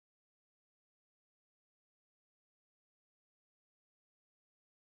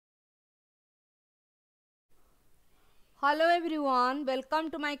Hello everyone,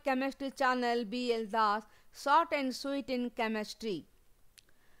 welcome to my chemistry channel B.L.Dash, short and sweet in chemistry.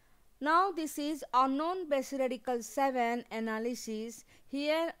 Now this is unknown base radical 7 analysis.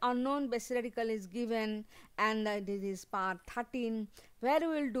 Here unknown base radical is given and this is part 13 where we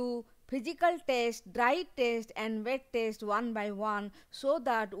will do physical test, dry test and wet test one by one so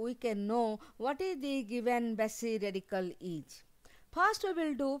that we can know what is the given base radical is. First we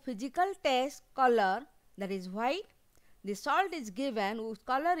will do physical test color, that is white. The salt is given whose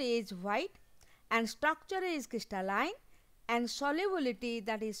color is white and structure is crystalline and solubility,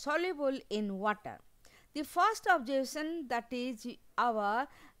 that is soluble in water. The first observation, that is our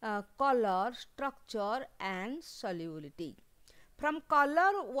color, structure and solubility. From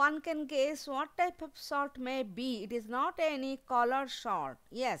color one can guess what type of salt may be. It is not any color salt.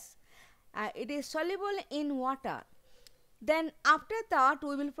 Yes, it is soluble in water. Then after that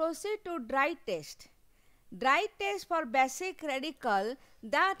we will proceed to dry test. Dry test for basic radical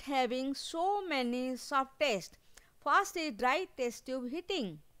that having so many sub-tests. First is dry test tube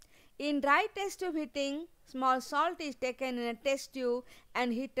heating. In dry test tube heating, small salt is taken in a test tube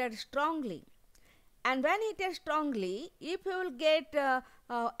and heated strongly. And when heated strongly, if you will get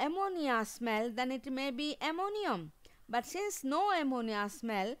ammonia smell, then it may be ammonium. But since no ammonia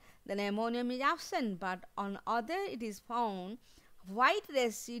smell, then ammonium is absent. But on other it is found white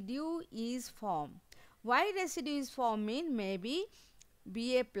residue is formed. White residue is formed in maybe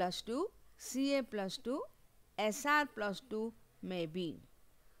Ba plus 2, Ca plus 2, Sr plus 2 maybe.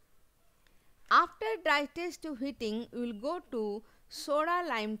 After dry test to heating, we will go to soda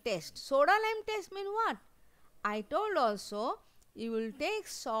lime test. Soda lime test means what? I told also you will take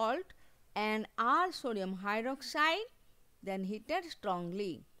salt and R sodium hydroxide, then heated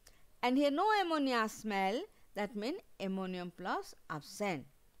strongly. And here no ammonia smell, that means ammonium plus absent.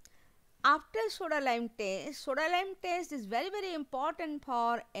 After soda lime test is very important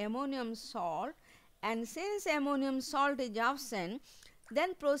for ammonium salt, and since ammonium salt is absent,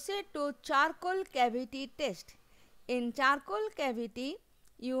 then proceed to charcoal cavity test. In charcoal cavity,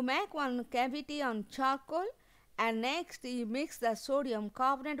 you make one cavity on charcoal and next you mix the sodium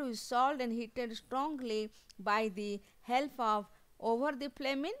carbonate with salt and heated strongly by the help of over the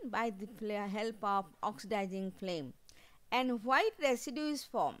flaming, by the help of oxidizing flame, and white residue is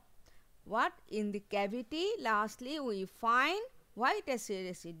formed. What? In the cavity, lastly we find white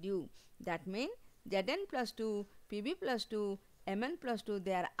residue, that means Zn plus 2, Pb plus 2, Mn plus 2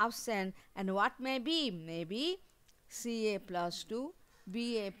 they are absent, and what may be? Maybe Ca plus 2,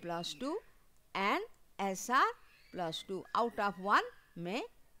 Ba plus 2 and Sr plus 2 out of 1 may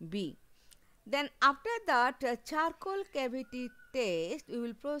be. Then after that charcoal cavity test we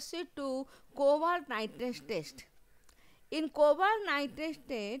will proceed to cobalt nitrate test. In cobalt nitrate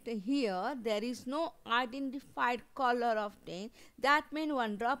test, here there is no identified color obtained. That means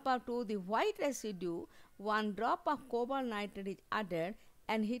one drop of to the white residue, one drop of cobalt nitrate is added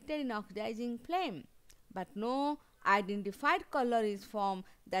and heated in oxidizing flame. But no identified color is formed,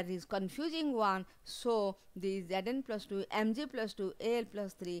 that is confusing one. So the Zn plus 2, Mg plus 2, Al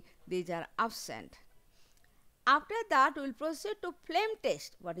plus 3, these are absent. After that, we will proceed to flame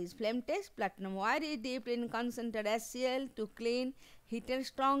test. What is flame test? Platinum wire is dipped in concentrated HCl to clean, heated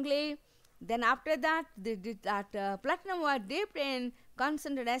strongly. Then after that, platinum wire dipped in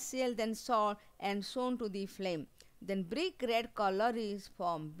concentrated HCl, then salt and shown to the flame. Then brick red color is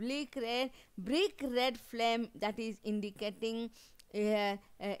formed. Brick red flame, that is indicating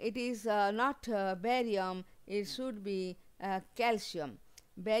it is not barium, it should be calcium.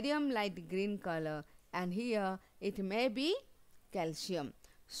 Barium light green color, and here it may be calcium.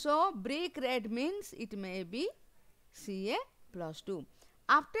 So brick red means it may be Ca plus 2.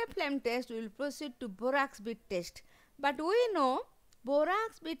 After flame test we will proceed to borax bead test. But we know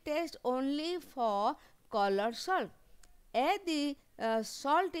borax bead test only for colored salt. As the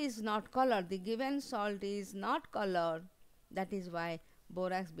salt is not colored, the given salt is not colored, that is why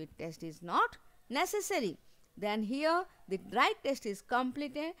borax bead test is not necessary. Then here the dry test is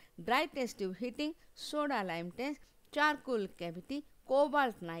completed. Dry test tube heating, soda lime test, charcoal cavity,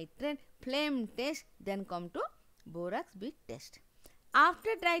 cobalt nitrate, flame test, then come to borax bead test. After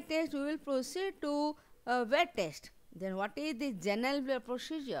dry test we will proceed to wet test. Then what is the general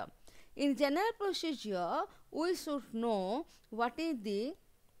procedure? In general procedure we should know what is the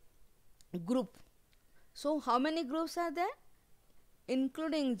group. So how many groups are there?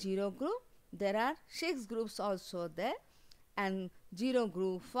 Including 0 group, there are 6 groups also there, and 0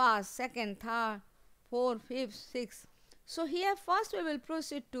 group, first, second, third, 4, 5, 6. So here first we will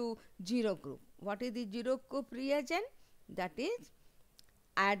proceed to 0 group. What is the 0 group reagent? That is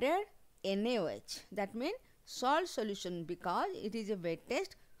added NaOH, that means salt solution because it is a wet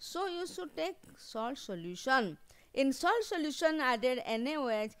test. So you should take salt solution. In salt solution added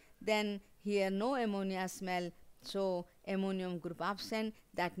NaOH, then here no ammonia smell. So ammonium group absent,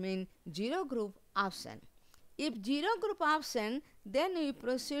 that means 0 group absent. If 0 group absent, then we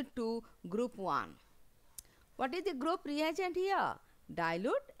proceed to group 1. What is the group reagent here?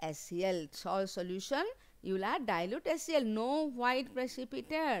 Dilute HCl, salt solution, you will add dilute HCl, no white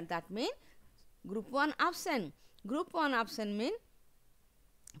precipitate, that means group 1 absent. Group 1 absent means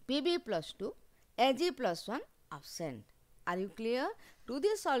Pb plus 2, Ag plus 1 absent. Are you clear? To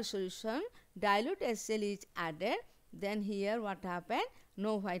this salt solution, dilute HCl is added, then here what happened?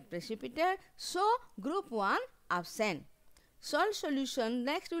 No white precipitate, so group 1 absent. Salt solution,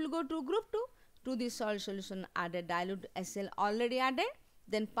 next we will go to group 2. To this salt solution added dilute HCl already added,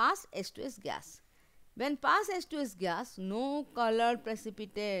 then pass H2S gas. When pass H2S gas, no colored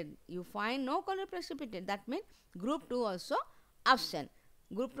precipitate. You find no colored precipitate. That means group 2 also absent.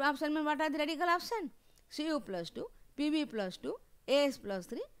 Group 2 absent means what are the radical absent? Cu plus 2, Pb plus 2, As plus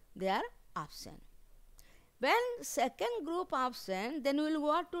 3, they are absent. When second group absent, then we will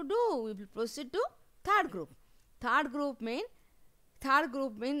what to do? We will proceed to third group. Third group means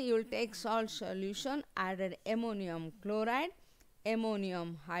you will take salt solution, added ammonium chloride,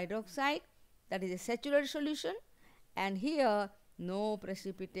 ammonium hydroxide, that is a saturated solution, and here no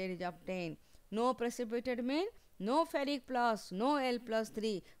precipitate is obtained. No precipitate means no ferric plus, no L plus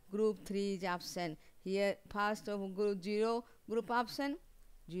 3, group 3 is absent. Here first of group 0 group absent,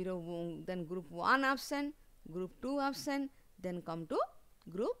 0 then group 1 absent, group 2 absent, then come to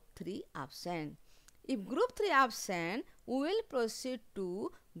group 3 absent. If group 3 absent, we will proceed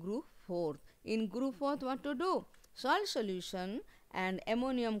to group 4. In group 4 what to do? Salt solution and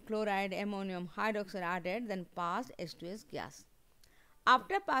ammonium chloride, ammonium hydroxide added, then pass H2S gas.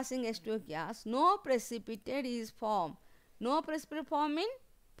 After passing H2S gas, no precipitate is formed. No precipitate formed means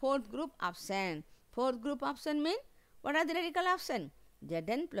fourth group absent. Fourth group absent means what are the radical absent?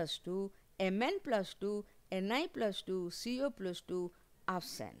 Zn plus 2, Mn plus 2, Ni plus 2, Co plus 2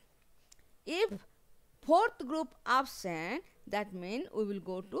 absent. If fourth group absent, that means we will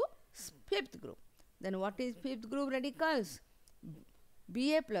go to fifth group. Then what is fifth group radicals?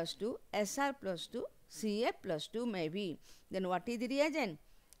 Ba plus 2, Sr plus 2, Ca plus 2 maybe. Then what is the reagent?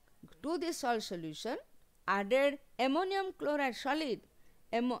 To this salt solution, added ammonium chloride solid,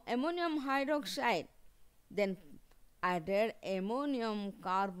 ammonium hydroxide, then added ammonium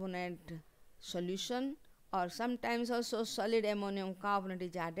carbonate solution, or sometimes also solid ammonium carbonate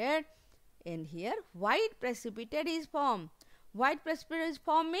is added, and here white precipitate is formed. White precipitate is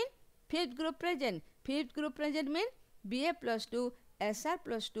formed means fifth group present. Fifth group present means Ba plus 2, Sr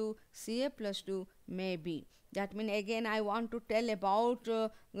plus 2, Ca plus 2 may be. That means again I want to tell about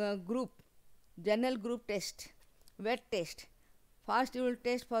group, general group test, wet test. First you will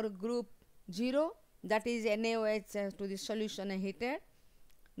test for group 0, that is NaOH to the solution heated,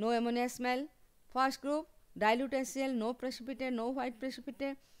 no ammonia smell. First group dilute HCl, no precipitate, no white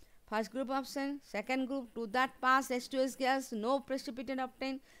precipitate. First group absent. Second group, to that pass H2S gas, no precipitate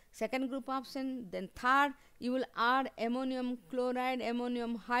obtained. Second group absent. Then third, you will add ammonium chloride,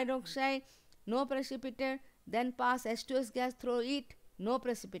 ammonium hydroxide, no precipitate. Then pass H2S gas through it, no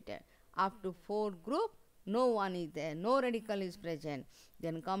precipitate. Up to fourth group, no one is there, no radical is present.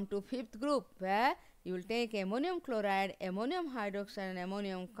 Then come to fifth group, where you will take ammonium chloride, ammonium hydroxide and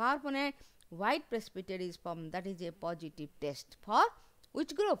ammonium carbonate. White precipitate is formed. That is a positive test for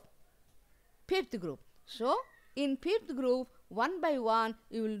which group? Fifth group. So in fifth group, one by one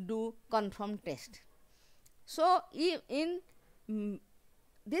you will do confirm test. So in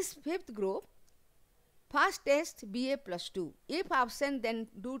this fifth group, first test Ba plus 2. If absent, then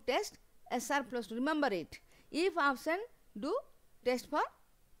do test Sr plus 2. Remember it. If absent, do test for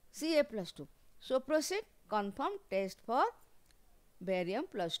Ca plus 2. So proceed confirm test for barium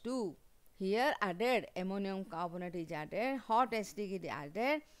plus 2. Here added ammonium carbonate is added, hot acetic is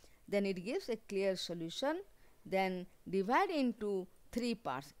added, then it gives a clear solution. Then divide into 3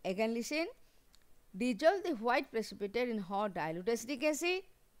 parts. Again listen, dissolve the white precipitate in hot dilute acetic acid,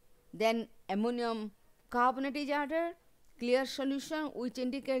 then ammonium carbonate is added, clear solution which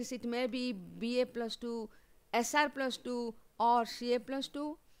indicates it may be Ba plus 2, Sr plus 2 or Ca plus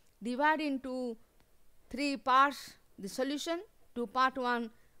 2. Divide into 3 parts the solution. To part 1,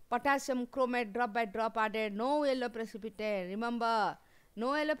 potassium chromate drop by drop added, no yellow precipitate. Remember,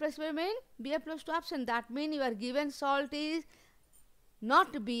 no yellow precipitate means Ba plus 2 absent. That means your given salt is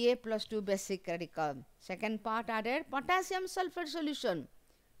not Ba plus 2 basic radical. Second part added potassium sulfate solution.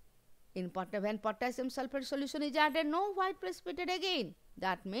 When potassium sulfate solution is added, no white precipitate again.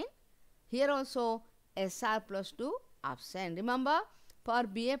 That means here also Sr plus 2 absent. Remember, for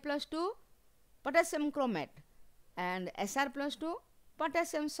Ba plus 2 potassium chromate and Sr plus 2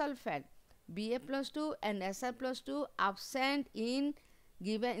 potassium sulfate. Ba plus 2 and Sr plus 2 absent in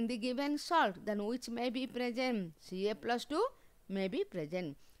the given salt, then which may be present? Ca plus 2 may be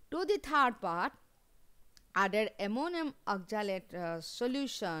present. To the third part, added ammonium oxalate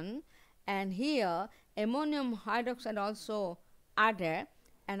solution, and here ammonium hydroxide also added,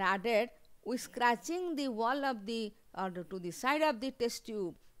 and added with scratching the wall of the to the side of the test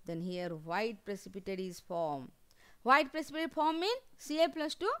tube, then here white precipitate is formed. White precipitate form mean Ca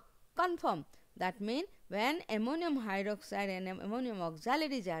plus 2 confirm. That means when ammonium hydroxide and ammonium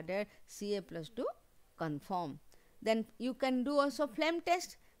oxalate is added, Ca plus 2 confirm. Then you can do also flame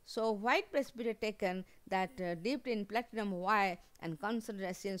test. So white precipitate taken that dipped in platinum wire and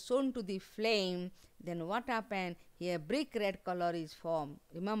concentration shown to the flame, then what happened? Here brick red color is formed.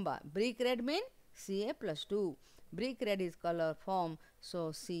 Remember, brick red means Ca plus 2. Brick red is color form,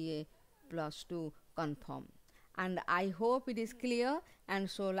 so Ca plus 2 confirm. And I hope it is clear. And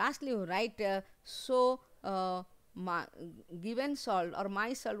so lastly you write given salt or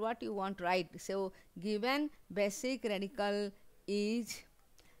my salt, what you want to write. So given basic radical is,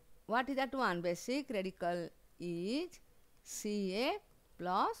 what is that one? Basic radical is Ca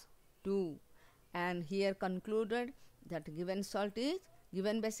plus 2, and here concluded that given salt is,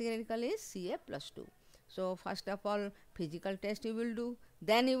 given basic radical is Ca plus 2. So first of all physical test you will do,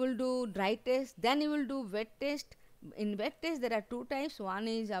 then you will do dry test, then you will do wet test. In wet test there are two types, one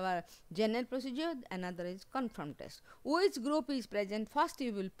is our general procedure, another is confirm test. Which group is present first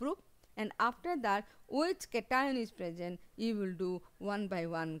you will prove, and after that which cation is present you will do one by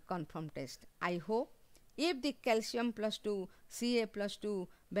one confirm test. I hope if the calcium plus 2, Ca plus 2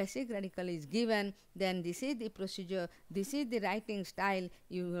 basic radical is given, then this is the procedure, this is the writing style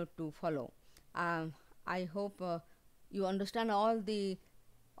you have to follow. I hope you understand all the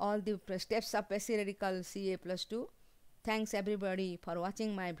steps of basic radical Ca plus 2. Thanks everybody for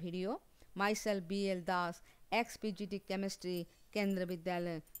watching my video. Myself B.L.Dash, ex-PGT Chemistry, Kendra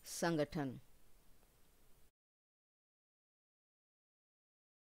Vidyalaya Sangathan.